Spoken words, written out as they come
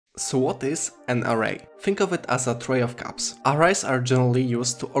So what is an array? Think of it as a tray of cups. Arrays are generally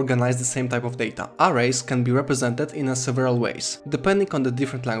used to organize the same type of data. Arrays can be represented in several ways, depending on the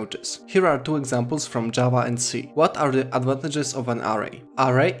different languages. Here are two examples from Java and C. What are the advantages of an array?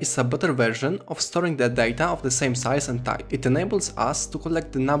 Array is a better version of storing the data of the same size and type. It enables us to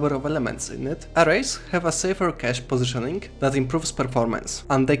collect the number of elements in it. Arrays have a safer cache positioning that improves performance,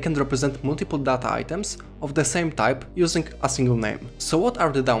 and they can represent multiple data items of the same type using a single name. So what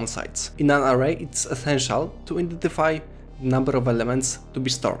are the downsides? In an array, it's essential to identify the number of elements to be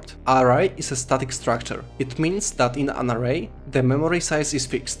stored. Array is a static structure. It means that in an array, the memory size is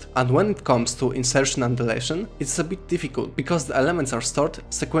fixed. And when it comes to insertion and deletion, it's a bit difficult because the elements are stored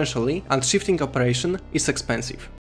sequentially and shifting operation is expensive.